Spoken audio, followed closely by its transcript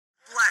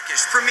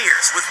Blackish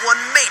premieres with one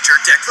major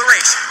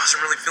declaration. I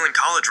wasn't really feeling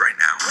college right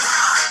now.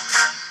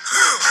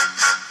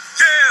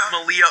 Yeah!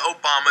 Malia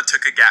Obama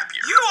took a gap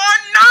year. You are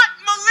not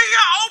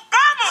Malia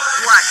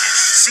Obama! Blackish,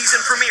 season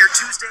premiere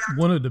Tuesday.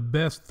 One of the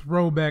best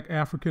throwback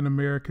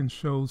African-American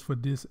shows for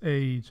this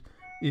age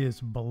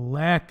is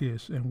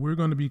Blackish, and we're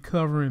going to be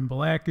covering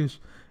Blackish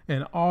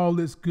and all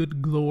its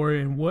good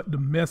glory and what the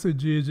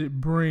message is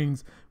it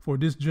brings for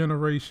this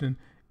generation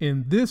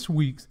in this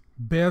week's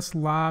best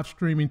live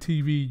streaming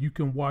TV you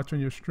can watch on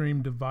your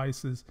stream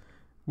devices.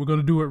 We're going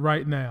to do it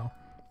right now.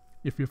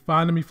 If you're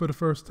finding me for the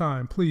first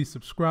time, please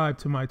subscribe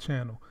to my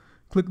channel.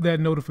 Click that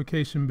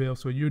notification bell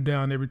so you're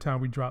down every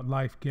time we drop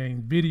life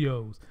gains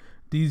videos.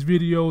 These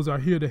videos are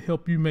here to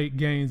help you make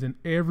gains in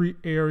every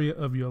area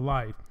of your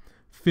life.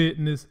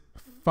 Fitness,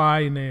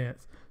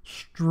 finance,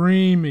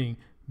 streaming,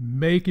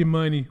 making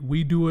money.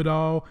 We do it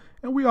all.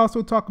 And we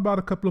also talk about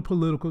a couple of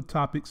political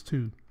topics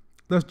too.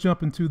 Let's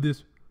jump into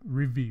this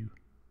review.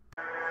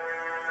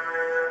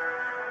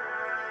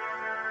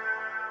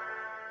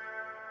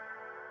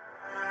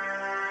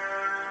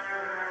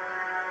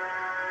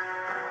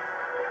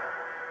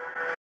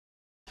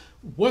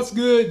 What's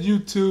good,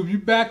 YouTube? You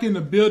back in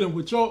the building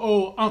with your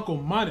old Uncle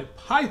Monty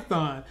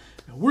Python,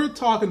 and we're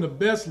talking the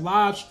best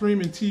live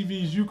streaming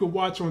TVs you could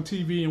watch on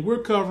TV, and we're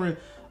covering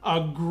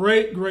a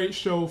great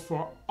show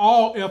for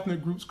all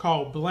ethnic groups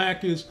called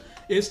Blackish.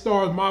 It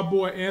stars my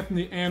boy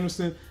Anthony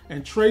Anderson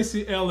and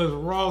Tracy Ellis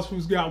Ross,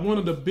 who's got one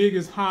of the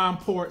biggest hind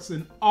parts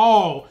in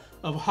all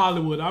of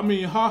Hollywood. I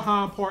mean, her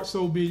hind part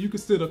so big you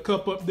could sit a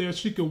cup up there,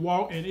 she could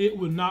walk, and it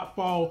would not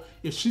fall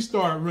if she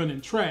started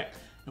running track.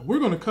 And we're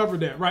going to cover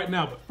that right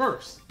now. But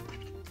first,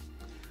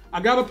 I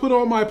got to put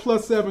on my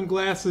 +7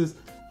 glasses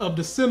of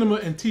the cinema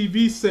and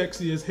TV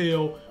sexy as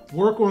hell.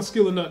 Work on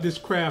skilling up this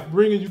craft,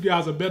 bringing you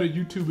guys a better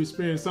YouTube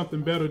experience,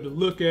 something better to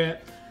look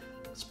at.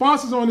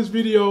 Sponsors on this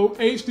video,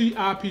 HD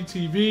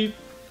IPTV,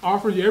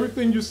 offering you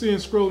everything you're seeing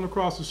scrolling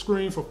across the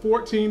screen for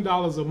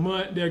 $14 a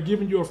month. They're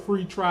giving you a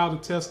free trial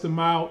to test them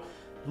out.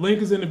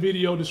 Link is in the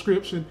video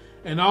description.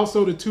 And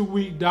also the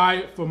 2-week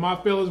diet for my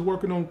fellas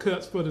working on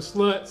cuts for the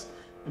sluts,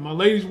 and my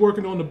ladies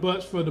working on the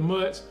butts for the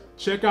mutts.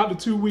 Check out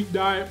the 2-week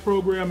diet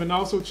program, and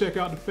also check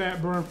out the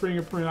Fat Burn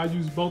Fingerprint. I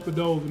use both of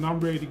those and I'm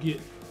ready to get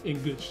in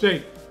good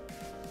shape.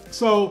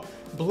 So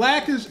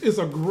Blackish is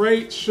a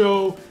great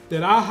show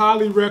that I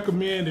highly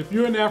recommend. If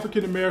you're an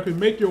African American,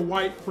 make your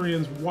white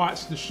friends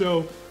watch the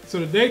show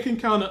so that they can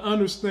kind of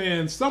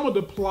understand some of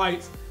the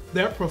plights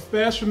that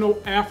professional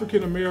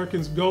African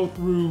Americans go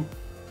through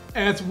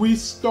as we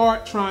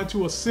start trying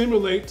to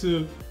assimilate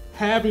to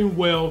having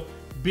wealth,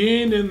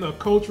 being in a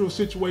cultural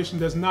situation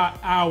that's not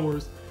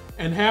ours,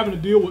 and having to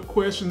deal with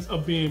questions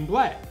of being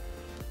black.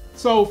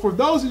 So for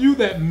those of you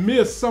that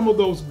missed some of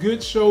those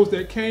good shows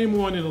that came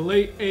on in the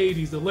late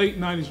 80s, the late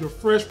 90s, your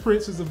Fresh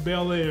Princes of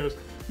Bel-Airs,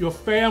 your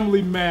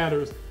Family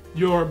Matters,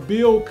 your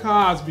Bill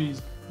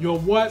Cosby's, your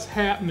What's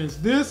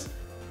Happenings, this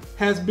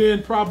has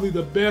been probably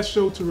the best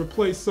show to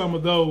replace some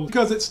of those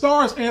because it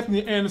stars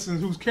Anthony Anderson,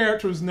 whose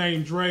character is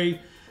named Dre.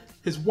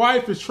 His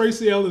wife is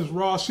Tracy Ellis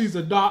Ross. She's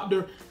a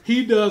doctor.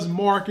 He does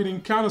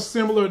marketing, kind of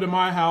similar to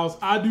my house.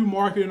 I do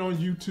marketing on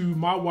YouTube.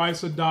 My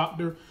wife's a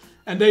doctor.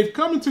 And they've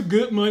come into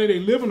good money. They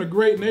live in a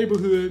great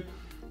neighborhood,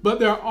 but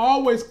they're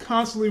always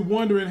constantly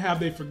wondering, have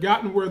they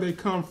forgotten where they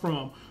come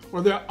from?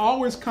 Or they're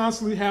always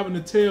constantly having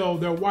to tell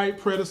their white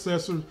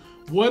predecessors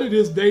what it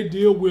is they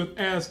deal with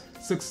as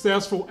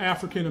successful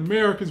African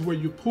Americans, where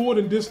you're pulled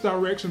in this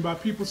direction by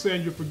people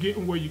saying you're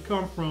forgetting where you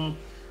come from.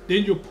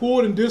 Then you're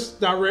pulled in this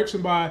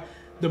direction by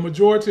the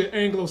majority of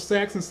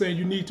Anglo-Saxons saying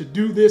you need to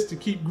do this to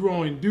keep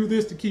growing, do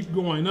this to keep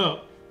going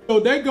up. So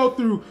they go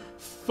through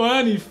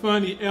funny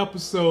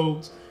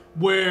episodes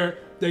where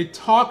they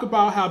talk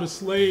about how the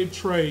slave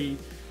trade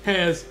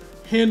has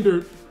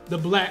hindered the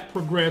black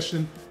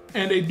progression,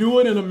 and they do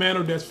it in a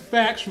manner that's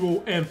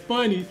factual and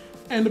funny,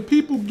 and the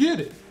people get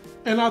it.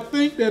 And I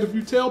think that if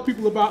you tell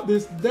people about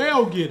this,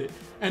 they'll get it.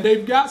 And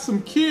they've got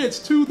some kids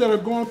too that are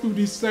going through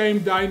these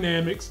same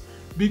dynamics,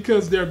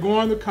 because they're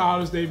going to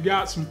college. They've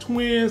got some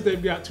twins,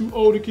 they've got 2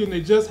 older kids, and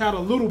they just had a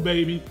little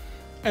baby.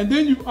 And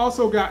then you've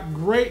also got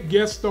great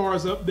guest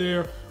stars up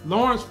there.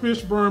 Lawrence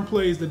Fishburne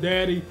plays the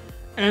daddy,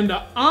 and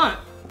the aunt,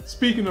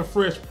 speaking of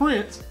Fresh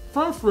Prince,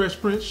 from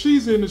Fresh Prince,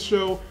 she's in the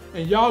show,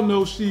 and y'all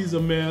know she's a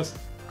mess.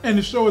 And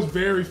the show is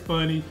very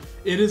funny.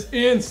 It is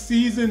in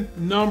season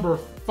number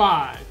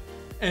 5.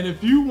 And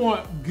if you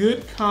want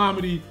good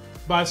comedy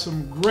by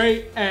some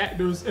great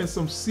actors and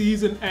some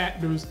seasoned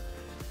actors,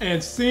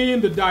 and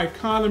seeing the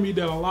dichotomy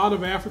that a lot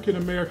of African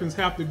Americans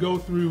have to go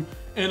through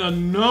in a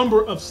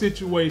number of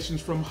situations,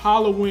 from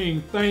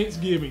Halloween,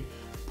 Thanksgiving,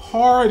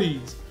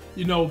 parties,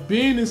 you know,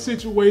 being in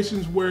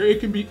situations where it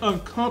can be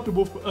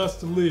uncomfortable for us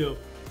to live,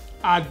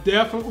 I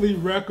definitely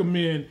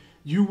recommend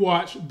you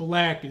watch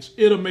Blackish.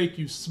 It'll make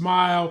you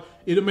smile.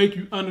 It'll make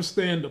you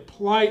understand the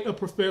plight of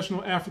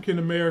professional African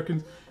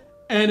Americans.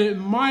 And it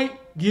might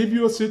give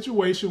you a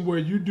situation where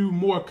you do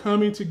more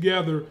coming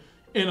together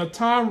in a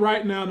time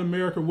right now in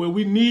America where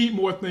we need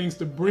more things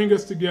to bring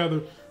us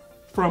together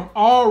from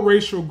all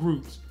racial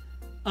groups.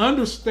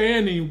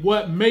 understanding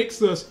what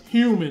makes us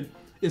human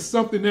is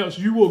something else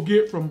you will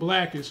get from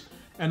Blackish.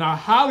 And I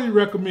highly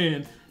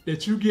recommend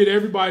that you get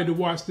everybody to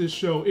watch this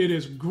show. It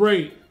is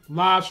great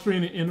live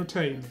streaming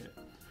entertainment.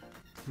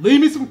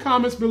 Leave me some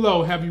comments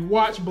below. Have you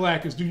watched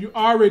Blackish? Do you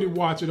already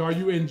watch it? Are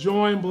you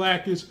enjoying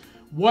Blackish?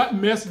 What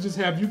messages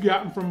have you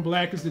gotten from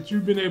Blackish that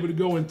you've been able to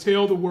go and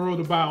tell the world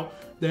about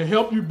that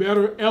help you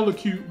better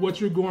elocute what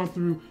you're going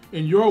through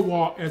in your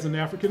walk as an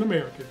African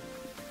American?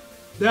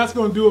 That's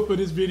going to do it for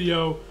this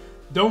video.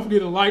 Don't forget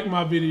to like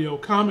my video,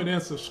 comment,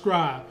 and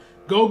subscribe.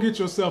 Go get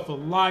yourself a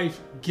life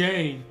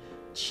game.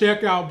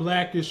 Check out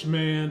Blackish,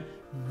 man.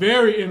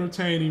 Very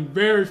entertaining,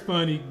 very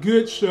funny,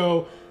 good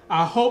show.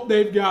 I hope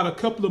they've got a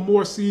couple of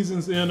more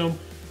seasons in them,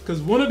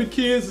 because one of the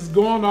kids is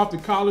going off to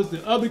college.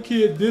 The other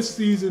kid this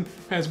season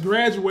has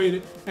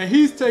graduated, and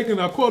he's taking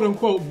a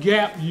quote-unquote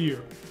gap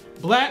year.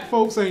 Black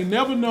folks ain't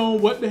never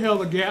known what the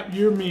hell a gap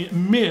year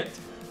meant,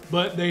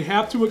 but they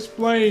have to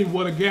explain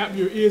what a gap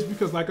year is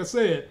because, like I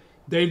said,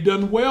 they've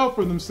done well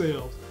for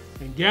themselves.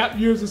 And gap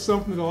years is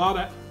something that a lot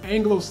of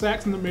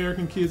Anglo-Saxon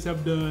American kids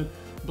have done.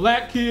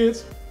 Black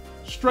kids,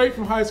 straight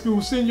from high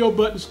school, send your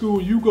butt to school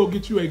and you go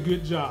get you a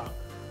good job.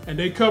 And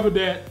they covered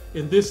that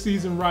in this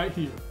season right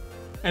here.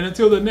 And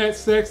until the next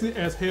sexy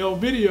as hell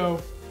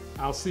video,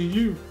 I'll see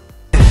you